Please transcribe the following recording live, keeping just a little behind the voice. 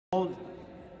called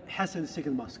Hassan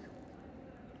II Mosque,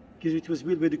 because it was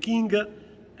built by the King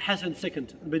Hassan II.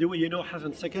 And by the way, you know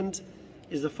Hassan II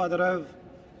is the father of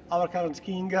our current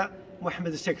King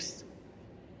Mohammed VI.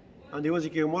 And he was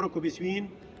king of Morocco between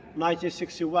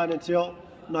 1961 until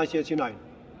 1989.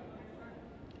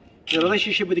 The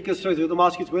relationship with the construction of the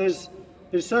mosque, it was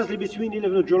precisely between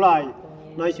 11th of July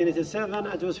 1987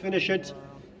 and it was finished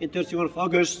in 31st of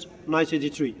August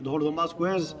 1983. The whole of the mosque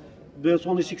was built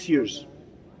only 6 years.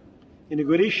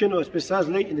 Inauguration was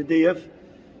precisely in the day of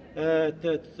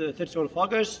 31st of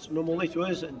August. Normally it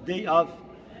was a day of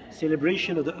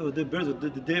celebration of the birth of the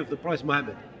day of the Prophet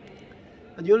Muhammad.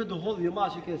 And you know the whole of the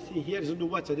mosque you can see here is in the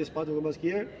water, this part of the mosque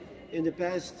here. In the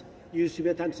past used to be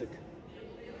a tansic.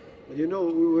 But you know,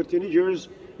 we were teenagers,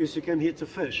 used to come here to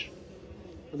fish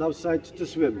and outside to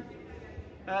swim.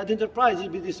 The enterprise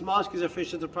with this mosque is a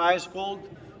French enterprise called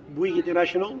Bouygues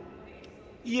International.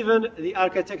 Even the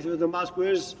architect of the mosque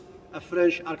was a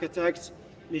French architect,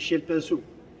 Michel Pinseau,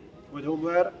 with whom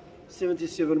were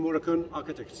 77 Moroccan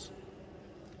architects.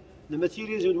 The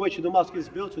materials in which the mosque is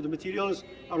built, the materials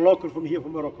are local from here,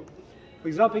 from Morocco. For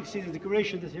example, you see the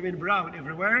decoration that have been brown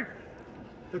everywhere.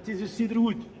 That is the cedar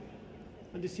wood.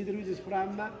 And the cedar wood is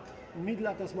from Middle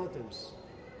Atlas Mountains,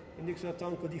 next to a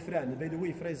town called Ifrane. By the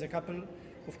way, Ifrane is a couple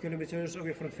of kilometers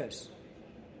away from Fes.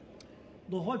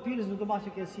 The whole pillars of the mosque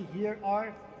you can see here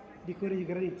are decorated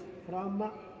granite from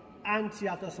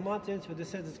anti-Atlas Mountains for the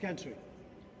southern country.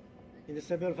 In the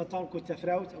suburb of a town called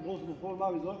Tafraout, and also the whole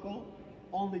mosque is local.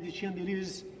 Only the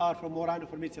chandeliers are from Morocco,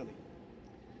 from Italy.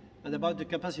 And about the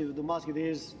capacity of the mosque, it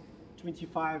is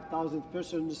 25,000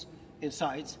 persons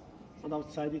inside, and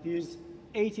outside it is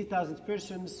 80,000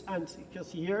 persons. And you can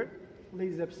see here,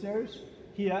 ladies upstairs,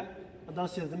 here, and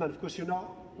downstairs the men. Of course, you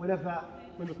know, whenever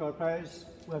we look at our prayers,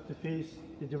 we have to face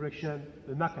the direction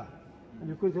of Mecca. And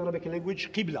because the Arabic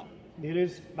language, Qibla, here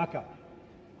is Mecca.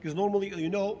 Because normally, you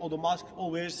know, all the mosques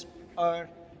always are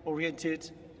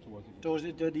oriented towards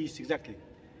the east, exactly.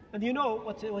 And you know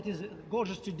what is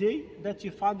gorgeous today? That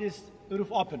you find this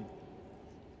roof open.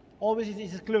 Always it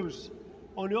is closed.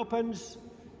 Only opens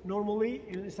normally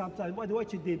sometimes. By the way,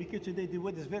 today, because today the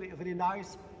weather is very, very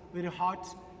nice, very hot,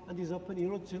 and is open in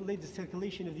order to let the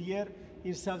circulation of the air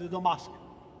inside of the mosque.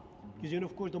 Because you know,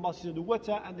 of course, the mosque is in the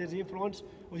water, and there's the influence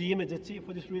of the humidity.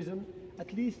 For this reason,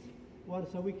 at least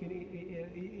once a week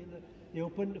they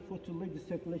open to let the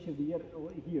circulation of the air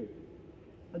here.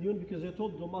 And you know, because they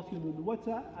told the mosque is in the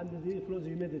water and there's the influence of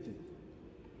humidity.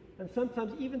 And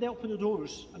sometimes even they open the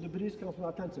doors and the breeze comes from the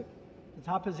Atlantic. It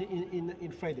happens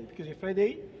in Friday, because in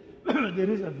Friday there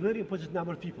is a very important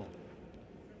number of people.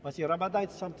 But in Ramadan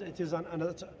it is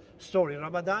another story. In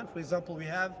Ramadan, for example, we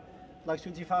have like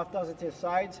 25,000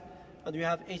 inside and we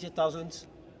have 80,000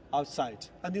 outside.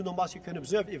 And in the mosque you can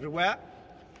observe everywhere.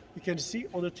 You can see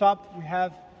on the top we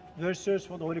have verses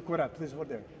from the Holy Quran. Please over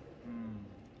there.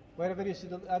 Wherever you see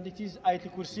them, and it is Ayat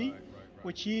al-Kursi,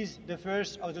 which is the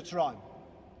first of the Quran.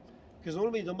 Because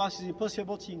normally in the mosque is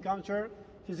impossible to encounter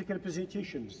physical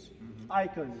representations,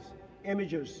 icons,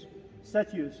 images,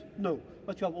 statues. No,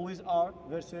 what you have always are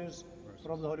verses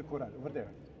from the Holy Quran, over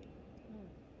there.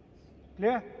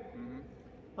 Clear?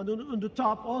 And on the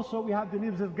top also we have the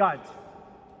names of God.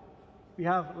 We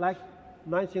have like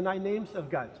 99 names of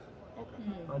God. Okay.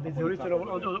 And it's written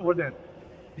over there.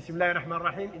 Bismillahir Rahmanir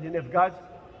Rahim, in the name of God,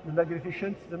 the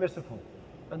Magnificent, the Merciful.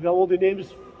 And we have all the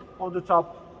names on the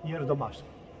top here of the mosque.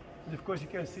 And of course you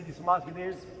can see this mosque, it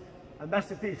is a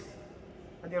masterpiece.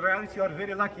 And in reality you are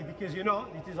very lucky, because you know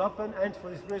it is open, and for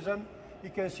this reason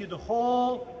you can see the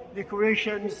whole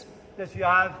decorations that you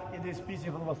have in this piece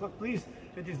of the mosque. Look please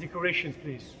at these decorations,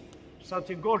 please.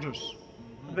 Something gorgeous.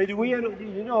 By the way, you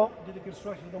know the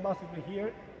construction of the mosque over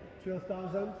here,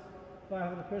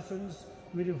 12,500 persons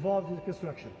were involved in the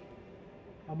construction.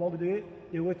 Among the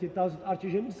 80,000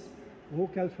 artisans who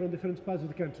came from different parts of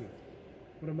the country.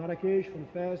 From Marrakesh, from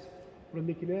Fes, from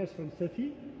Meknes, from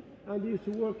Safi. And they used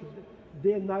to work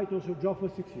day and night, also job for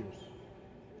 6 years.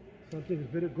 Something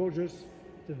very gorgeous,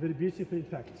 it's very beautiful in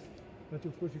fact. But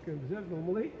of course you can observe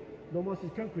normally, the mosque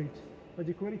is concrete, but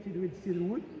decorated with cedar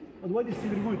wood. And why is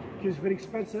cedar wood? Because it's very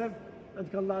expensive and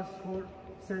can last for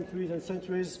centuries and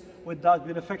centuries without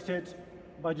being affected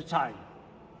by the time.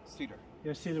 Cedar?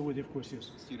 Yes, cedar wood, of course,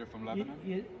 yes. Cedar from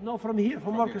Lebanon? No, from here,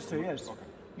 from Morocco, yes. Okay.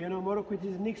 You know, Morocco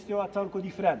is next to a town called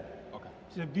Ifrane. Okay.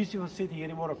 It's a beautiful city here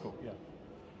in Morocco, yeah.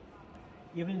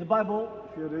 Even in the Bible,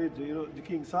 if you read, you know, the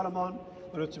King Solomon,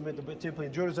 when he made the temple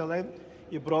in Jerusalem,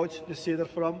 he brought the cedar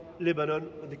from Lebanon,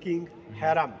 the King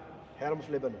Haram of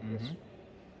Lebanon, yes.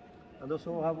 And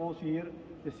also have also here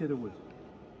the cedar wood.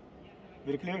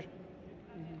 Very clear?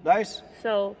 Nice?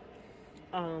 So,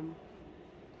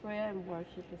 prayer and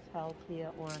worship is held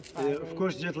here on Friday? Of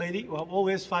course, that lady, we have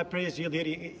always 5 prayers held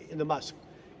here in the mosque.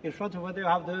 In front of it, they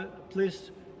have the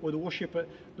place where the worship,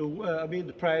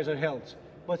 the prayers are held.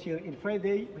 But here in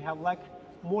Friday, we have like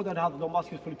more than half of the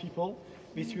mosque is full of people.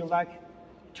 Between like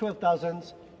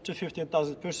 12,000 to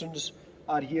 15,000 persons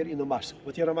are here in the mosque.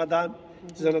 But in Ramadan,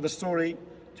 it is another story.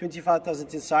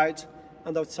 25,000 inside,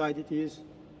 and outside it is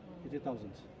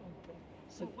 80,000.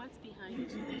 So what's behind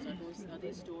these doors? Are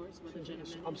these doors where the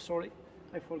gentlemen... I'm sorry,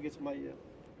 I forget my...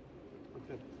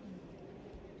 okay.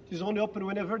 It is only open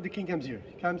whenever the king comes here.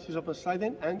 He comes, he's open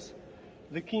sliding, and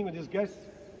the king with his guests,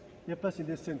 they pass in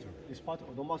the center. This part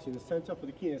of the mosque in the center for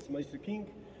the king, as the king,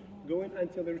 going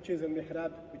until he reaches the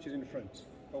mihrab, which is in front.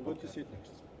 I'm going to sit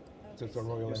next. So it's a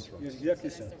royal entrance. Yes, exactly,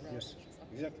 sir. Yes,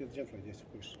 exactly, the gentleman, yes,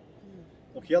 of course.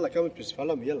 Okay, yalla, come please,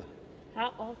 follow me, yalla.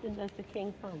 How often does the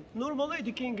king come? Normally,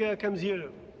 the king comes here.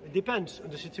 It depends on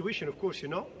the situation, of course, you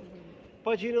know.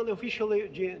 But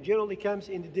generally comes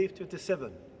in the day of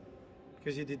 27,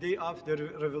 because it's the day of the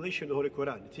revelation of the Holy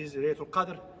Quran. It is Laylatul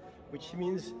Qadr, which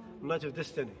means night of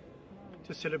destiny,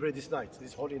 to celebrate this night,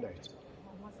 this holy night.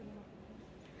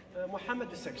 Muhammad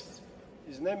VI,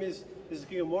 his name is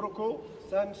King of Morocco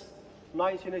since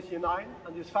 1989,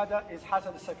 and his father is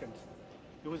Hassan II.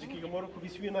 He was the king of Morocco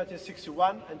between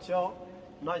 1961 until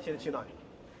 1989.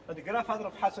 And the grandfather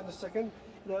of Hassan II,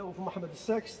 of Muhammad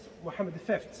VI, Muhammad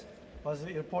V, was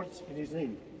the report in his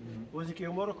name. He was the king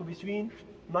of Morocco between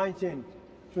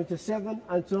 1927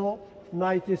 until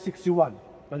 1961.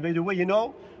 And by the way, you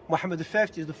know, Muhammad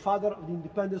V is the father of the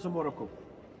independence of Morocco.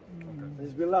 And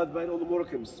he's beloved by all the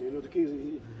Moroccans. You know, the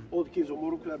kings, all the kings of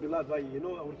Morocco are beloved by, you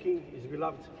know, our king is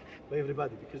beloved by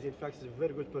everybody because in fact he's a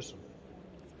very good person.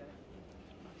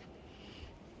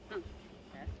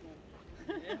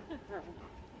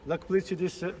 Look please to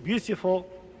this beautiful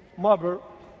marble.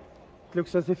 It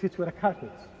looks as if it were a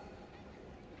carpet.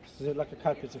 This is like a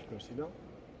carpet, of course, you know.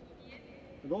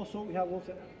 And also we have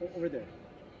also over there.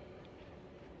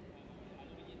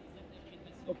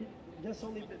 Okay, that's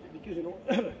only because you know.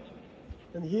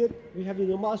 And here we have in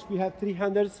the mosque we have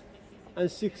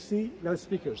 360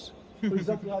 loudspeakers. For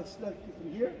example, we have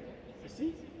loudspeakers here. You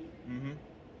see?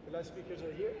 The loudspeakers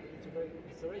are here. It's a very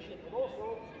installation. And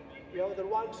also we have other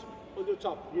ones on the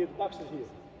top. We have boxes here.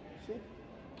 See?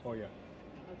 Oh yeah.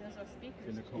 Oh, those are speakers.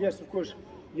 In the corner. Yes, of course.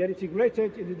 They are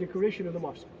integrated in the decoration of the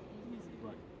mosque.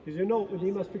 Right. Because you know, when the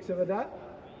imam speaks over that,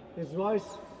 his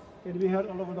voice will be heard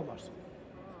all over the mosque.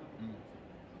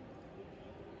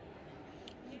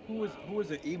 Who is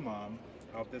the imam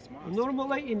of this mosque?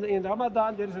 Normally in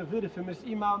Ramadan, there is a very famous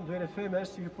imam, very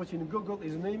famous. You put in Google,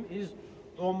 his name is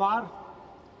Omar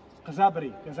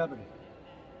Qazabri.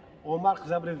 Omar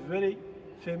Qazabri, very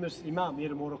famous imam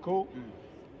here in Morocco.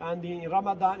 And in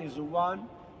Ramadan is the one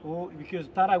who, because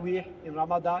Taraweeh in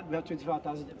Ramadan, we have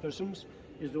 25,000 persons,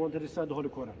 is the one that recite the Holy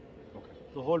Quran. Okay.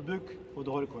 The whole book of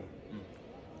the Holy Quran.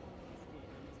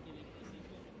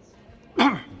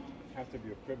 Has to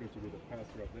be a privilege to be the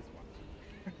pastor of this one.